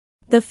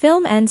The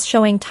film ends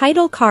showing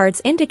title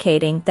cards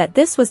indicating that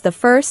this was the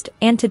first,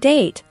 and to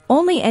date,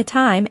 only a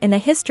time in the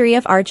history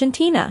of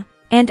Argentina,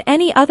 and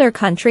any other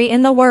country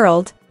in the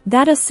world,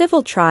 that a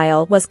civil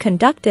trial was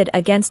conducted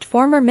against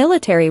former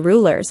military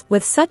rulers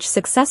with such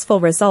successful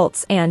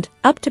results and,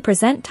 up to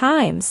present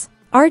times,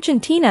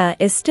 Argentina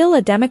is still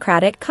a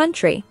democratic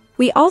country.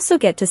 We also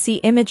get to see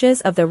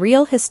images of the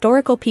real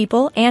historical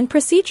people and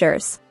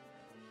procedures.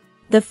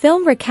 The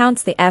film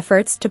recounts the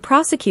efforts to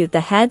prosecute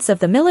the heads of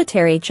the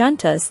military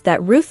juntas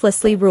that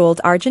ruthlessly ruled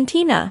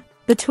Argentina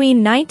between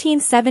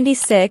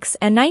 1976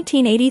 and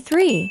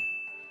 1983.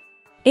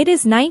 It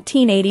is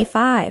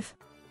 1985.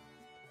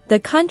 The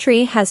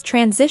country has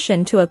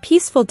transitioned to a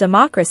peaceful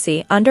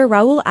democracy under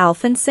Raul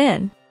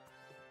Alfonsin.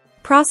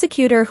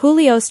 Prosecutor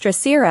Julio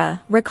Strassera,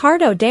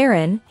 Ricardo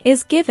Darren,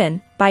 is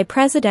given, by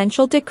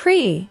presidential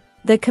decree,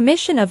 the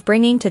commission of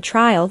bringing to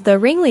trial the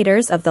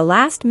ringleaders of the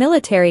last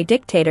military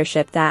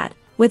dictatorship that,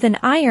 with an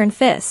iron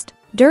fist,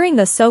 during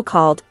the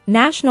so-called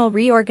national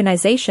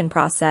reorganization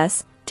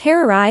process,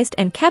 terrorized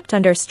and kept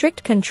under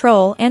strict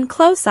control and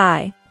close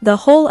eye the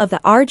whole of the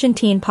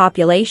Argentine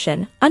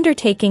population,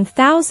 undertaking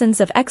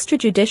thousands of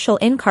extrajudicial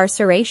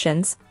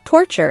incarcerations,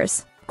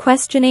 tortures,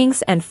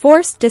 questionings and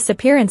forced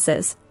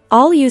disappearances,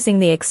 all using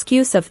the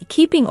excuse of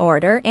keeping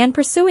order and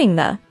pursuing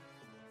the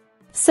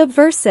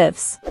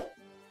subversives.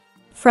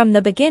 From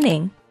the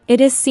beginning, it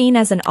is seen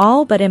as an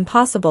all but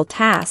impossible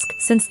task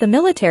since the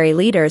military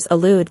leaders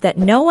allude that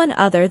no one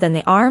other than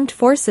the armed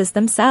forces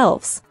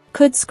themselves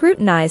could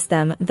scrutinize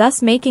them,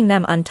 thus making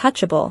them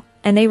untouchable,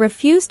 and they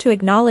refuse to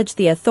acknowledge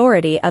the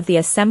authority of the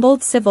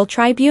assembled civil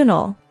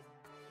tribunal.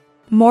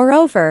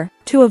 Moreover,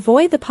 to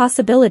avoid the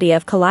possibility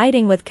of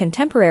colliding with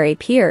contemporary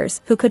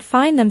peers who could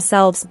find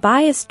themselves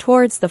biased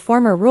towards the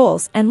former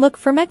rules and look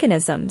for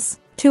mechanisms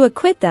to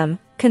acquit them,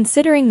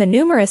 considering the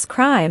numerous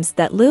crimes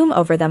that loom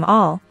over them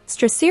all,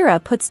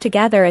 Strassera puts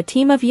together a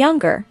team of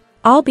younger,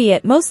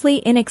 albeit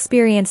mostly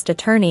inexperienced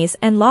attorneys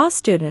and law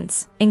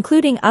students,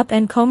 including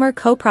up-and-comer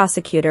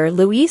co-prosecutor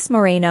Luis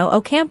Moreno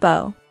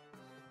Ocampo,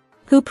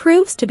 who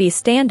proves to be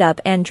stand-up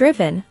and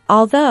driven,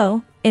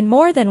 although, in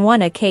more than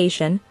one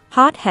occasion,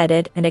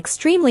 hot-headed and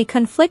extremely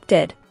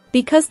conflicted,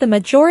 because the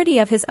majority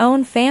of his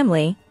own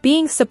family,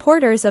 being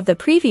supporters of the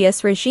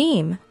previous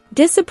regime,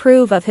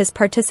 disapprove of his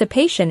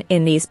participation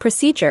in these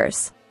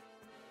procedures.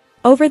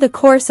 Over the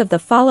course of the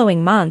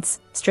following months,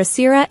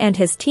 Strassera and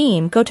his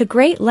team go to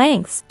great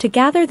lengths to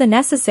gather the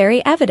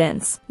necessary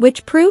evidence,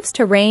 which proves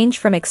to range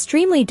from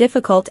extremely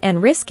difficult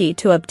and risky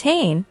to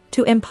obtain,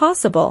 to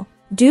impossible,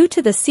 due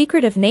to the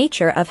secretive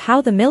nature of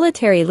how the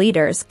military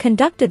leaders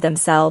conducted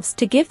themselves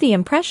to give the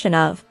impression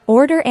of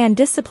order and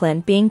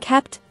discipline being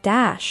kept.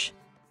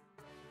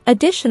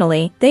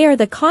 Additionally, they are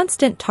the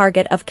constant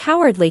target of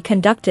cowardly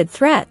conducted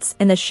threats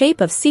in the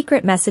shape of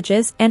secret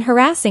messages and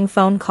harassing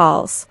phone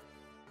calls.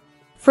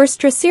 For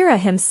Strassera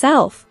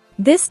himself,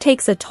 this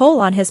takes a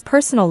toll on his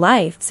personal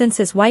life since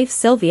his wife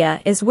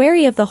Sylvia is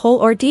wary of the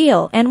whole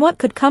ordeal and what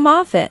could come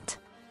off it.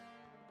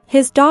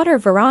 His daughter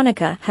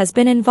Veronica has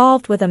been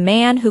involved with a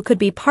man who could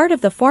be part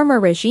of the former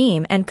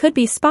regime and could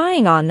be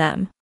spying on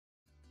them.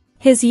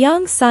 His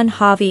young son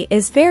Javi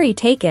is very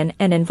taken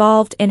and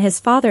involved in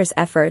his father's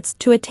efforts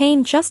to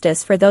attain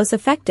justice for those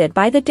affected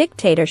by the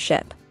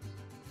dictatorship.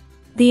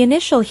 The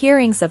initial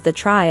hearings of the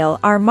trial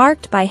are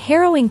marked by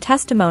harrowing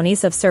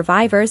testimonies of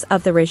survivors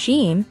of the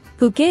regime,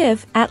 who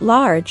give, at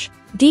large,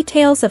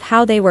 details of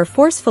how they were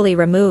forcefully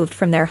removed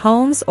from their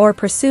homes or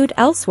pursued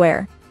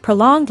elsewhere,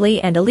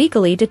 prolongedly and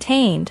illegally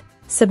detained,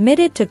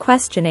 submitted to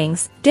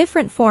questionings,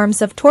 different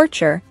forms of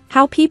torture,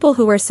 how people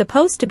who were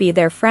supposed to be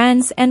their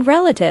friends and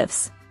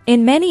relatives,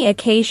 in many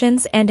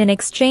occasions and in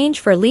exchange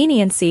for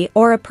leniency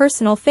or a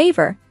personal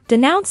favor,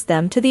 denounced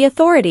them to the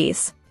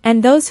authorities,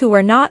 and those who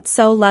were not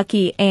so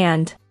lucky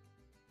and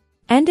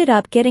ended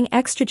up getting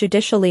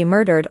extrajudicially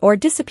murdered or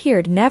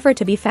disappeared never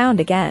to be found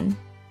again.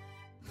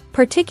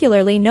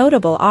 Particularly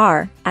notable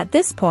are, at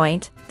this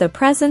point, the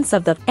presence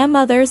of the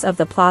Mothers of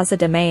the Plaza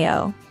de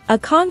Mayo, a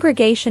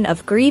congregation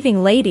of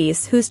grieving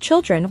ladies whose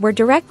children were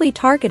directly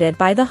targeted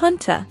by the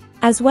junta,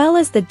 as well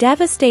as the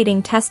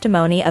devastating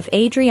testimony of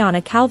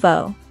Adriana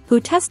Calvo, who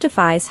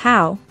testifies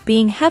how,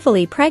 being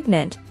heavily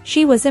pregnant,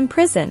 she was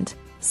imprisoned,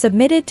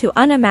 submitted to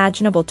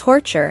unimaginable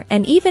torture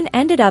and even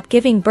ended up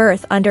giving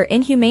birth under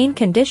inhumane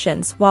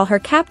conditions while her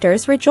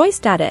captors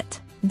rejoiced at it.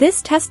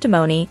 This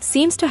testimony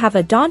seems to have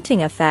a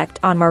daunting effect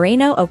on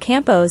Moreno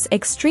Ocampo's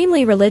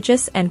extremely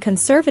religious and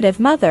conservative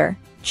mother,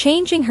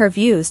 changing her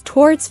views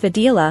towards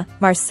Fidela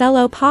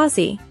Marcelo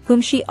Pazzi,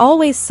 whom she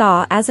always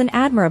saw as an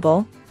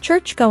admirable,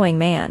 church-going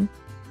man.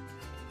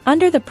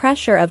 Under the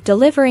pressure of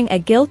delivering a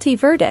guilty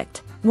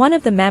verdict, one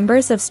of the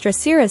members of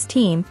Strassera's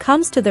team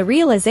comes to the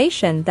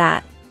realization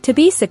that, to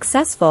be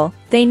successful,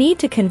 they need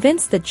to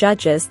convince the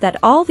judges that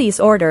all these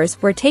orders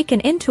were taken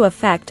into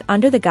effect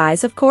under the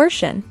guise of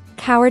coercion,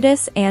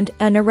 cowardice and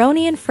a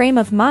Neronian frame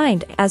of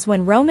mind, as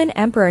when Roman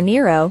Emperor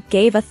Nero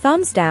gave a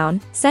thumbs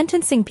down,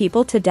 sentencing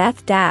people to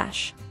death.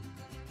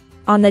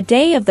 On the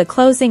day of the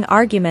closing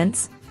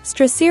arguments,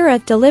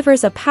 Strassera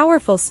delivers a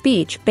powerful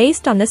speech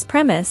based on this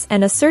premise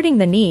and asserting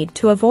the need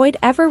to avoid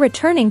ever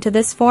returning to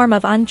this form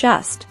of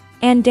unjust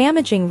and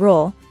damaging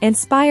rule,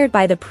 inspired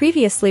by the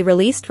previously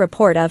released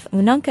report of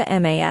Nunca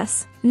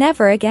Más,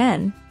 Never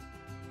Again.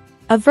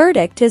 A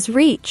verdict is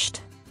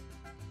reached.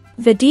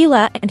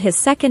 Videla and his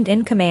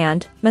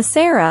second-in-command,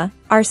 Macera,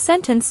 are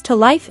sentenced to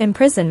life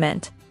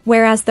imprisonment,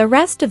 whereas the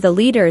rest of the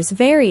leaders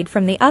varied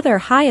from the other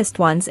highest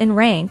ones in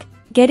rank,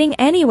 getting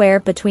anywhere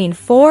between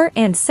 4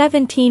 and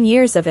 17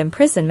 years of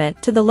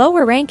imprisonment to the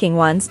lower-ranking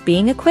ones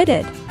being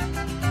acquitted.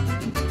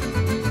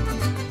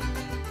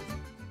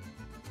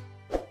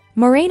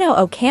 Moreno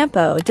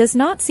Ocampo does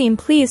not seem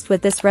pleased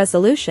with this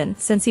resolution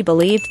since he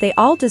believed they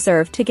all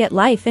deserved to get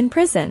life in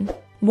prison,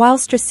 while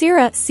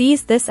Strassera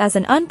sees this as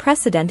an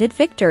unprecedented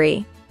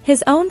victory.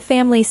 His own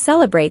family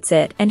celebrates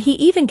it, and he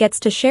even gets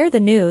to share the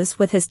news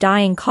with his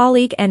dying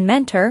colleague and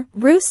mentor,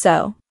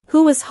 Russo,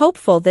 who was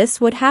hopeful this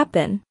would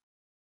happen.